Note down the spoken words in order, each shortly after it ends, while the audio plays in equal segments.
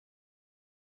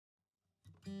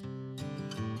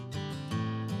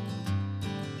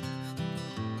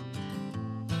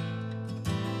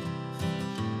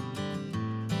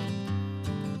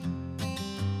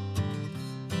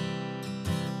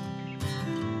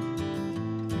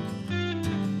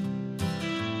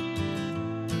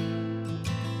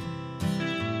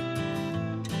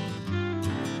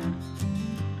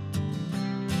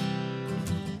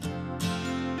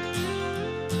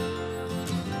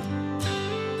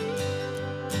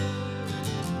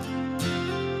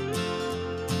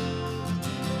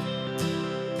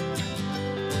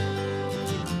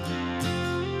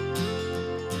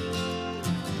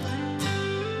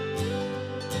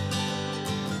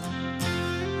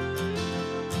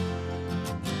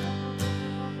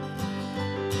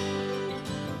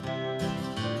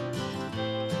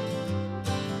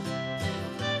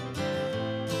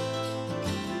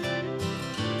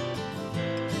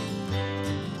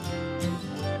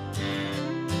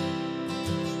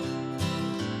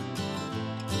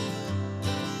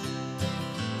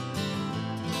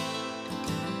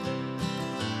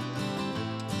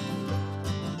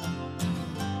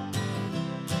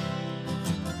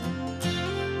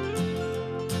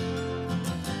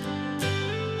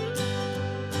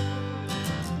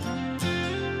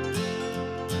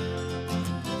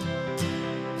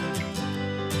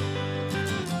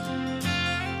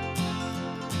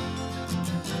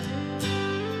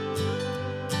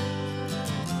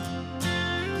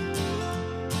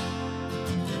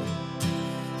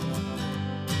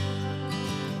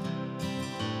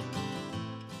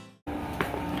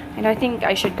And I think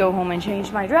I should go home and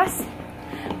change my dress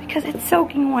because it's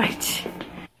soaking wet.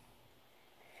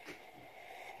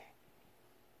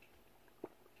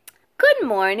 Good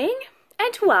morning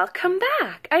and welcome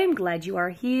back. I am glad you are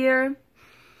here.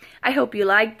 I hope you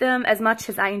like them as much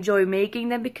as I enjoy making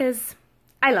them because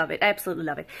I love it. I absolutely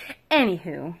love it.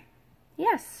 Anywho,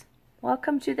 yes,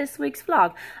 welcome to this week's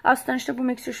vlog. Avstånd på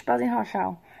mycket spaß in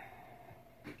Harschau.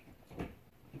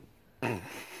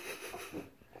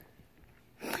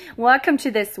 Welcome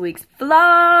to this week's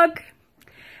vlog.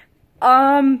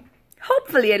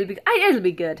 Hopefully it'll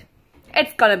be good.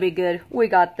 It's gonna be good. We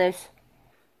got this.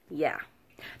 Yeah,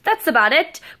 that's about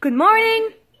it. Good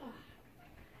morning.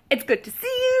 It's good to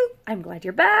see you. I'm glad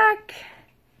you're back.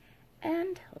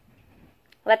 And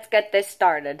let's get this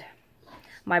started.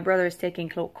 My brother is taking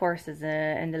courses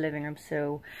in the living room,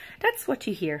 so that's what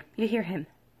you hear. You hear him.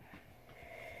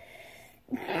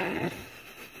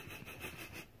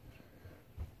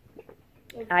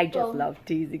 I just love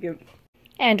teasing him.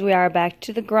 And we are back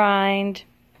to the grind.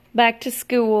 Back to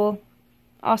school.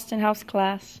 Austin House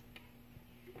class.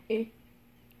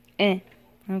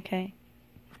 Okay.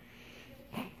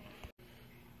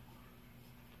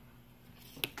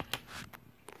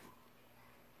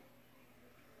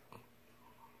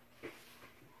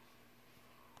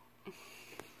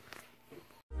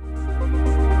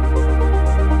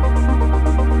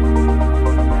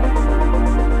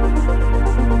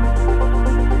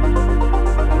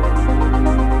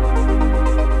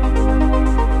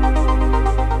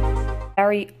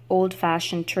 Very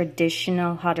old-fashioned,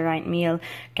 traditional Haderite meal.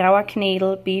 Grauer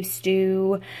Knädel, beef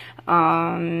stew,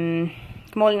 gemollener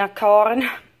Korn.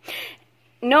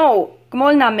 No,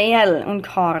 gemollener Mehl und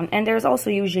Korn. And there's also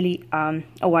usually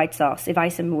a white sauce, a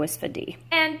weiße Mus für die.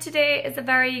 And today is a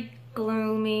very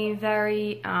gloomy,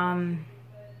 very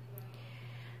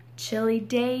chilly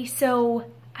day, so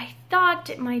I thought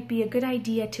it might be a good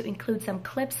idea to include some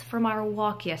clips from our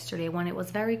walk yesterday when it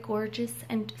was very gorgeous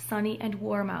and sunny and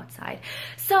warm outside.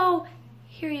 So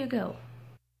here you go.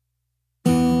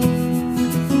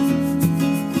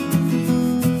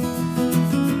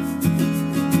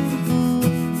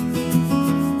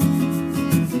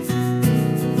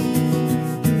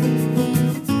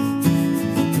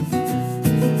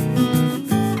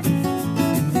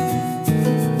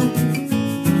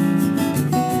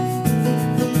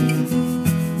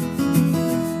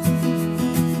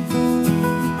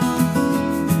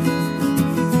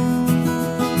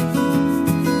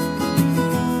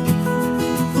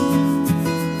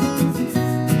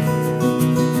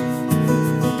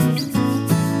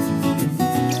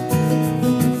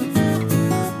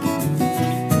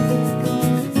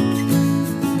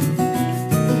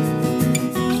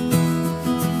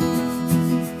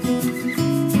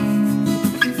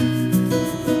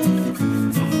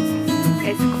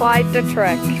 Quite the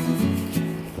trek.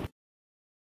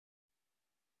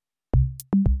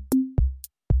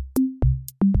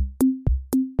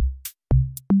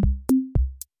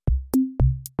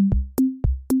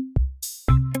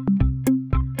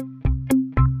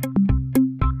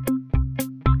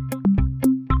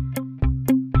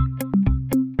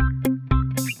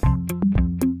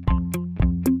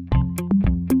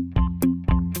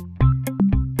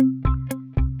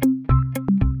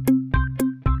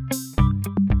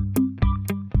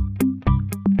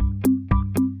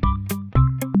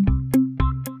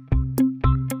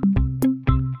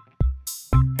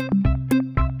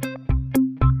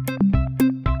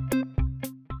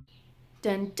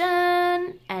 Dun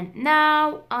dun! And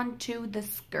now onto the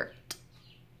skirt.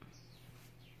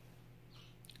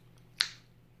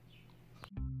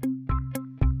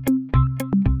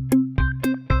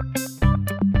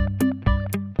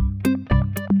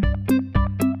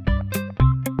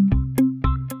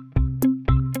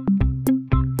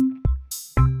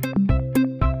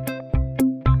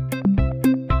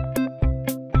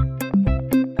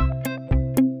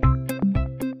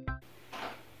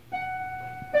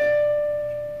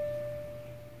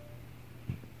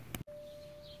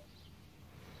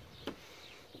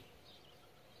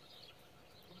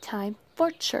 Time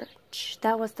for church.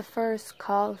 That was the first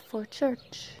call for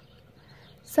church.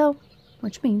 So,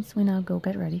 which means we now go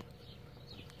get ready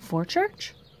for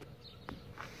church.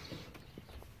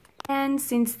 And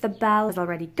since the bell is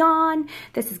already gone,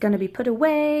 this is going to be put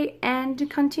away and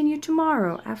continue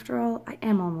tomorrow. After all, I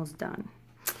am almost done.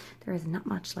 There is not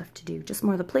much left to do. Just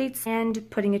more of the plates and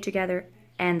putting it together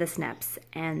and the snaps.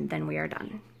 And then we are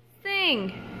done.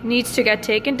 Thing needs to get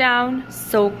taken down,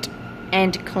 soaked,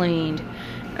 and cleaned.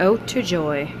 Oh, to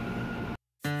joy.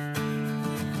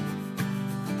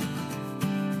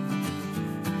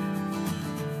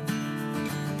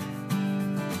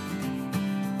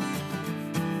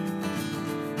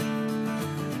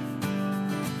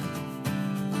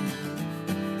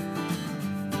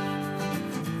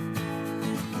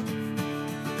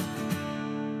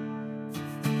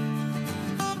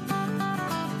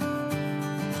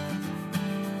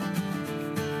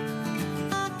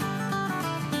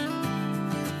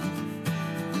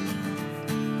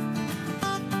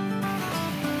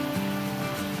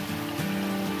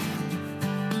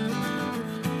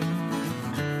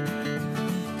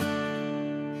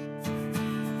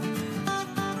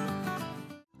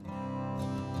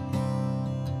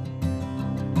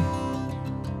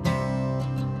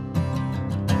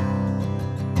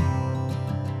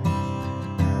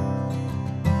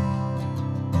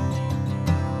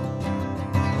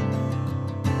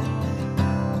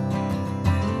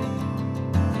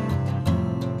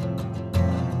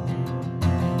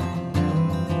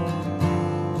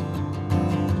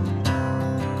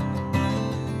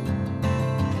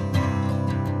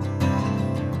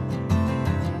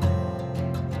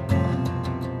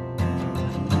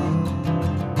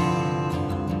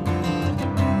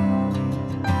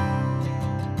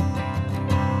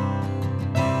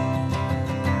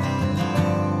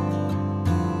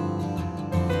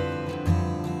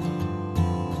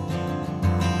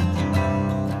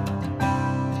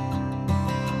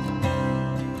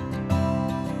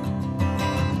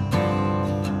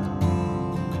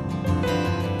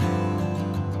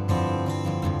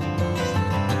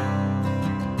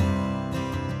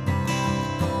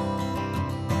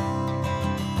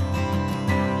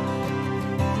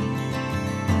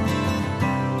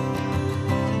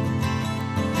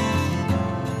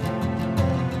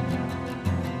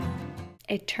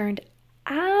 it turned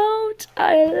out.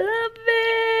 I love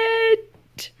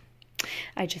it.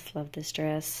 I just love this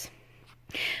dress.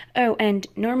 Oh, and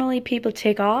normally people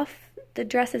take off the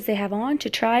dresses they have on to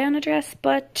try on a dress,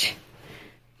 but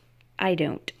I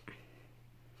don't.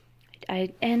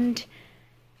 And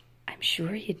I'm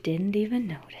sure you didn't even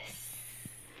notice.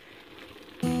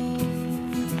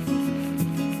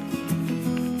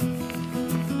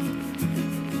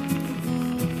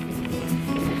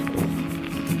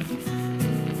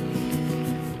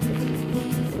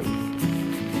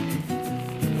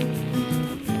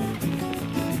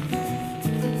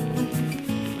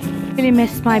 Really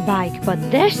missed my bike, but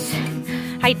this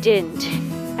I didn't.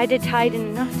 I did tie it in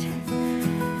a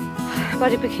knot,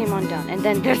 but it became undone, and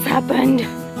then this happened.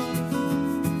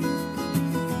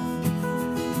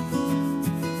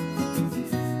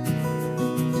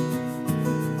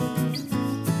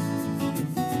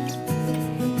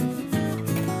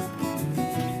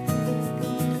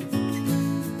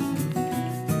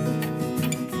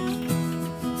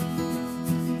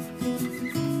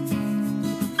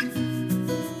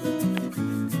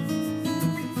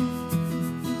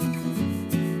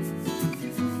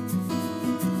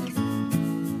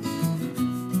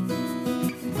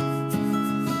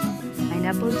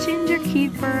 Pineapple ginger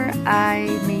kefir I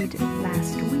made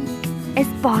last week is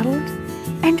bottled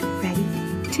and ready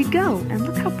to go. And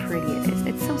look how pretty it is.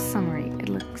 It's so summery.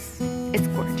 It's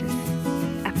gorgeous.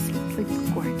 Absolutely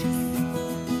gorgeous.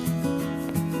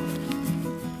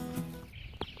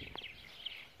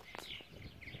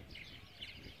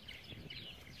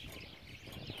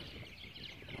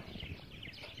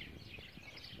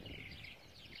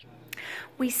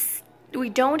 We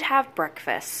don't have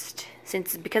breakfast.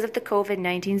 Because of the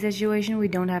COVID-19 situation, we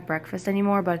don't have breakfast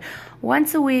anymore, but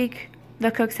once a week,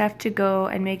 the cooks have to go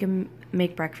and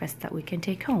make breakfast that we can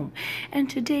take home. And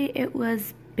today it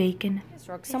was bacon.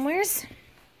 Rug somewheres.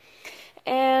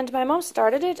 And my mom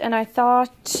started it, and I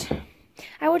thought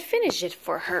I would finish it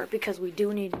for her because we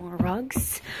do need more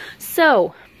rugs.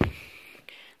 So,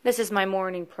 this is my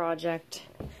morning project.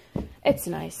 It's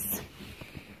nice.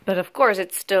 But of course,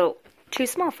 it's still too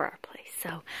small for our place,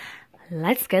 so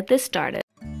let's get this started.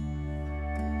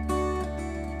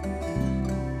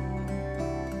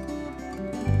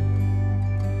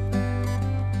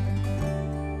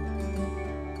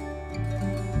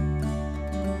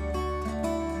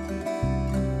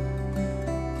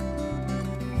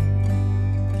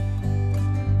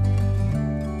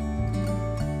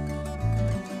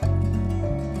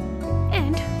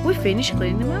 And we finished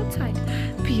cleaning them outside.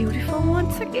 Beautiful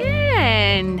once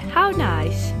again. How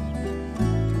nice.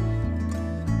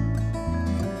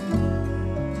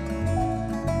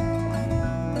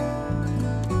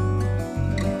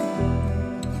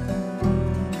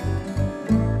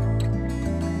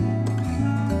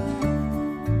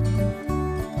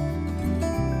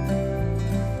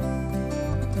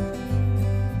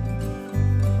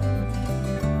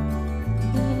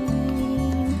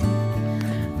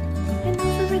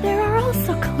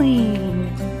 So clean.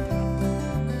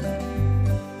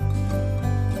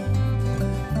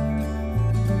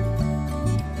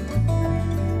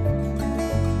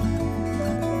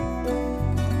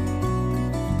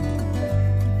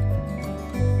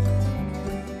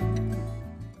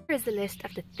 Here is a list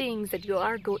of the things that you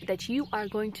are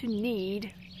going to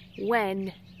need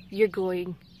when you're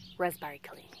going raspberry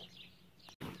cleaning.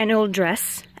 An old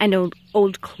dress and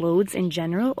old clothes in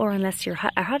general, or unless you're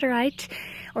a Hutterite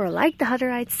or like the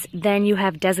Hutterites, then you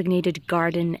have designated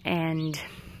garden and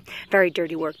very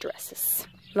dirty work dresses.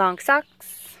 Long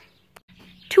socks,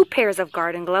 2 pairs of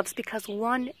garden gloves because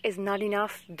 1 is not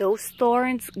enough. Those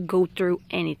thorns go through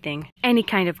anything. Any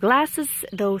kind of glasses,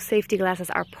 those safety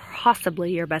glasses are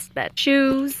possibly your best bet.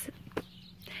 Shoes,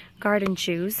 garden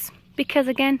shoes, because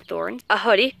again, thorns. A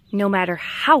hoodie, no matter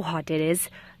how hot it is,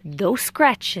 those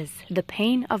scratches, the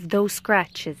pain of those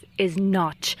scratches is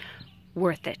not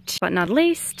worth it. But not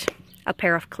least, a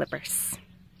pair of clippers.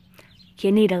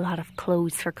 You need a lot of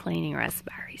clothes for cleaning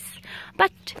raspberries,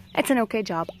 but it's an okay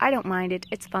job. I don't mind it.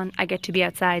 It's fun. I get to be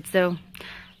outside, so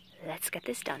let's get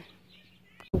this done.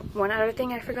 One other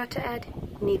thing I forgot to add,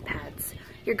 knee pads.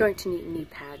 You're going to need knee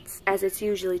pads, as it's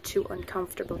usually too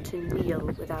uncomfortable to kneel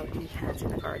without knee pads in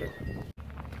the garden.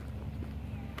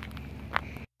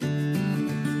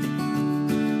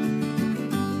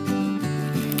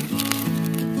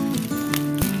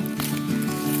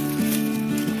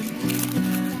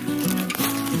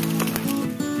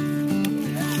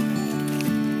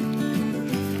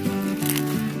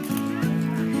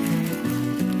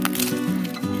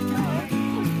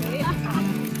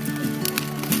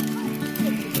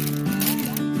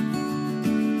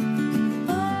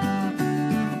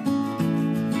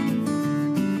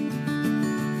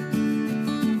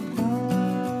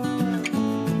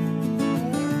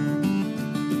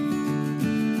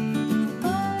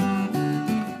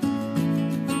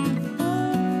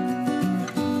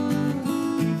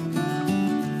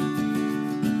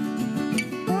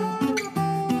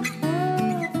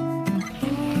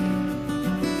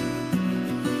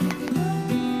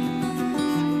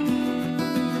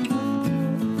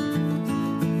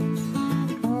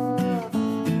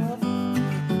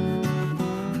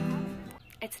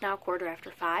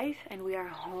 5 and we are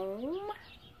home.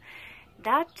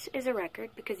 That is a record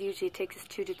because usually it takes us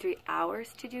 2 to 3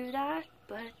 hours to do that,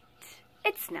 but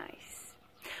it's nice.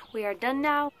 We are done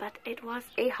now, but it was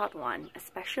a hot one,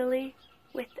 especially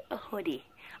with a hoodie,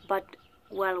 but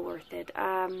well worth it.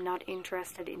 I'm not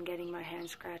interested in getting my hand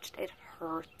scratched. It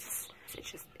hurts.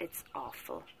 It's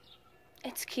awful.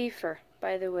 It's kefir,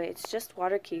 by the way. It's just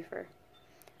water kefir.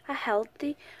 A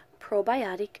healthy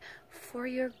probiotic for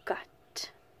your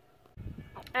gut.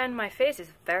 And my face is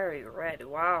very red,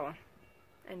 wow.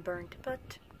 And burnt,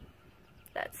 but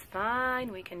that's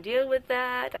fine. We can deal with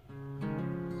that.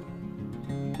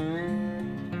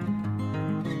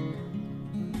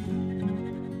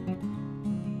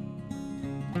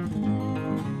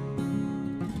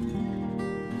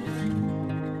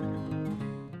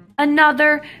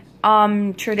 Another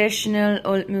traditional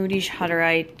Ultmudisch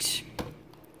Hutterite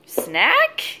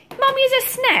snack? Mommy is a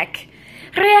snack.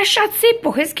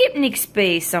 Es gibt nichts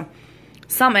besser.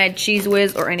 Some add cheese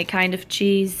whiz or any kind of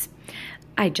cheese.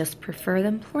 I just prefer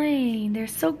them plain. They're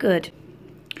so good.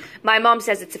 My mom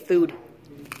says it's a food.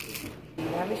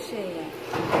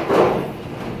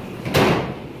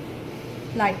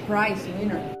 Like prize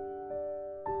winner.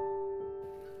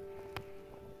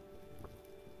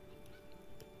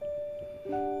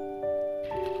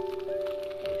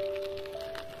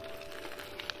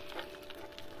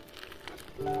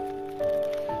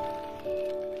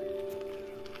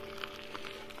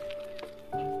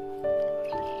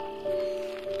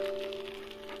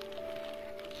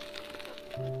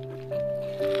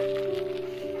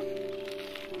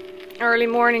 Early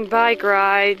morning bike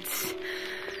rides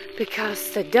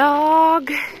because the dog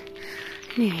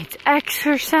needs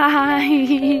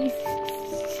exercise.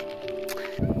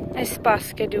 Es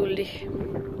geduldig.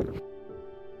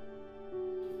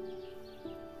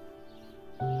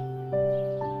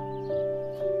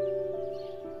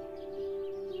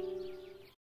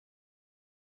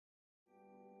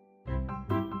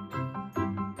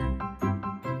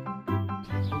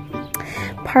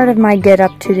 Part of my get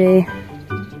up today.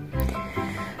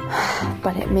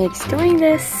 But it makes doing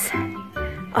this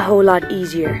a whole lot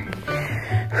easier.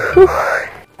 Whew.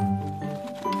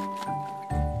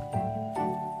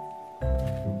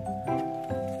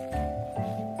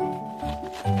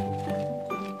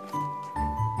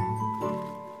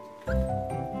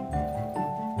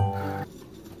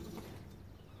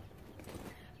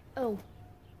 Oh,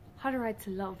 Hutterites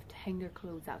love to hang their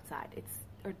clothes outside.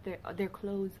 Their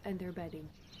clothes and their bedding.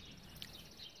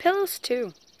 Pillows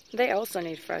too. They also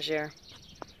need fresh air.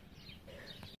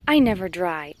 I never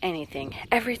dry anything.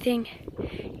 Everything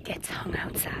gets hung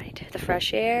outside. The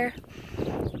fresh air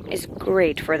is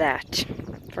great for that,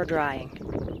 for drying.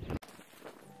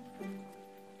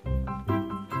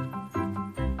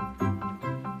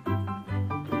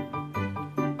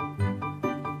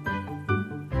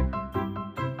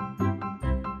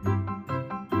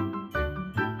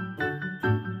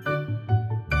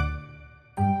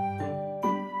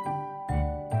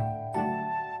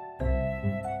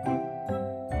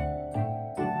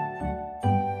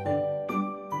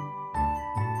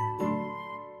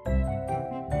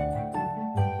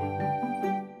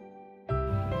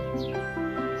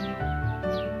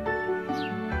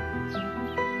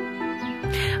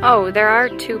 Oh, there are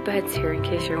 2 beds here in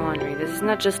case you're wondering. This is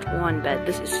not just 1 bed,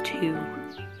 this is 2.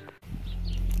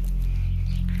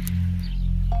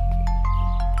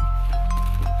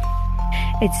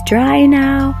 It's dry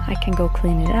now. I can go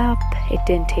clean it up. It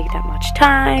didn't take that much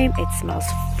time. It smells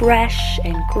fresh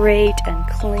and great and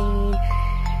clean.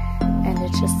 And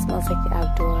it just smells like the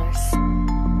outdoors.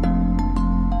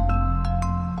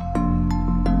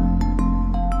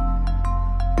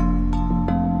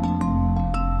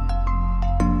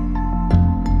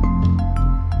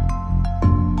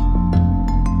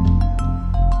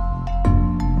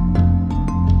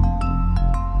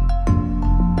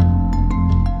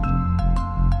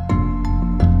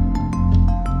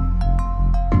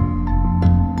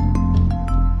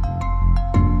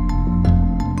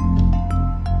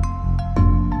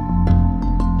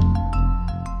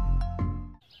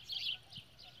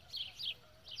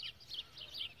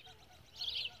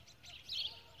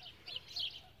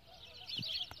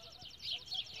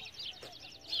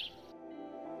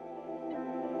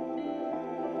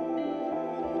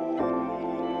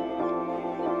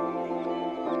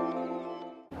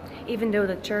 Even though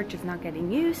the church is not getting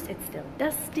used, it's still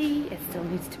dusty, it still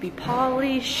needs to be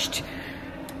polished.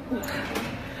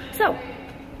 So,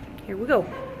 here we go.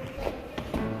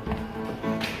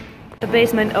 The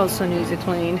basement also needs a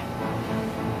clean.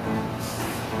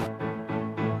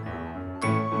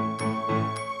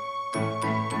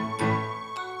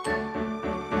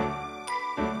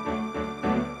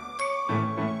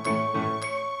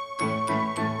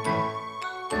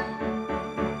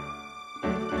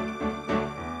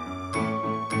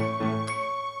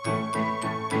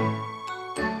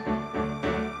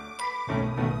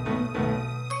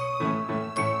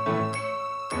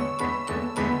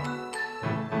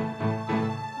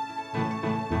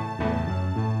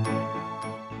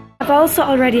 I've also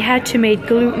already had to make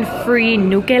gluten-free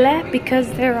nukele because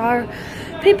there are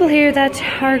people here that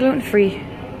are gluten-free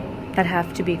that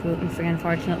have to be gluten-free,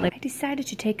 unfortunately. I decided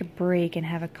to take a break and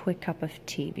have a quick cup of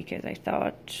tea because I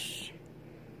thought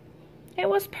it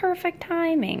was perfect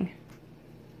timing.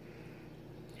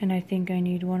 And I think I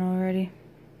need one already.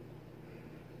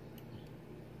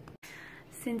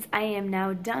 Since I am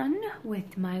now done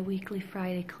with my weekly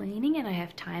Friday cleaning and I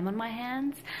have time on my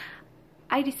hands,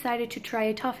 I decided to try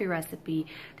a toffee recipe.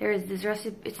 There is this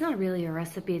recipe, it's not really a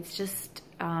recipe, it's just,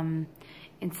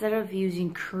 instead of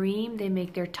using cream, they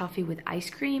make their toffee with ice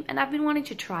cream, and I've been wanting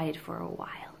to try it for a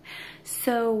while.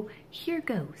 So here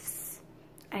goes.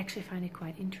 I actually find it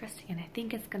quite interesting and I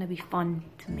think it's gonna be fun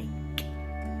to make.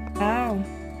 Wow,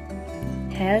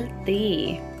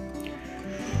 healthy.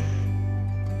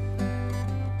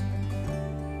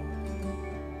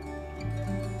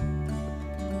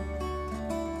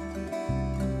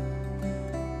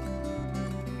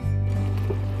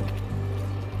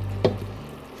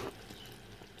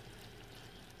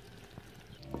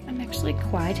 Actually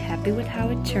quite happy with how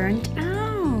it turned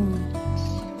out.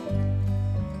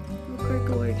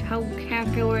 Look how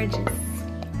gorgeous.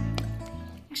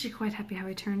 Actually quite happy how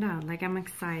it turned out. Like, I'm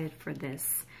excited for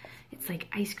this. It's like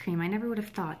ice cream. I never would have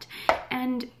thought.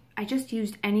 And I just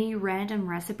used any random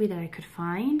recipe that I could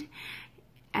find.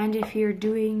 And if you're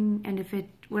doing, and if it,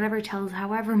 whatever it tells,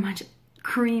 however much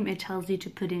cream it tells you to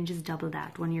put in, just double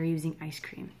that when you're using ice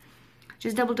cream.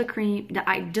 Just double the cream,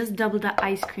 just double the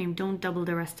ice cream, don't double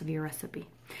the rest of your recipe.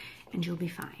 And you'll be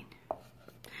fine.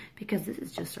 Because this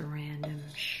is just a random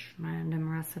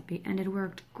recipe and it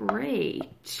worked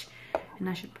great. And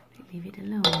I should probably leave it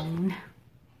alone.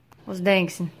 What's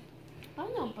Dankson?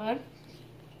 I'm not bad.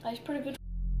 That's pretty good.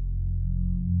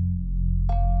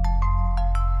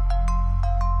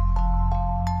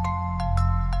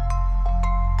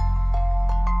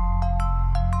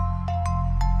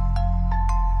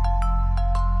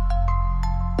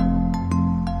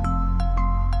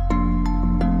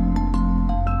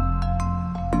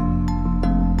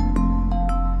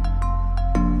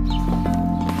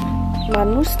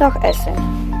 Man muss doch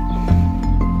essen.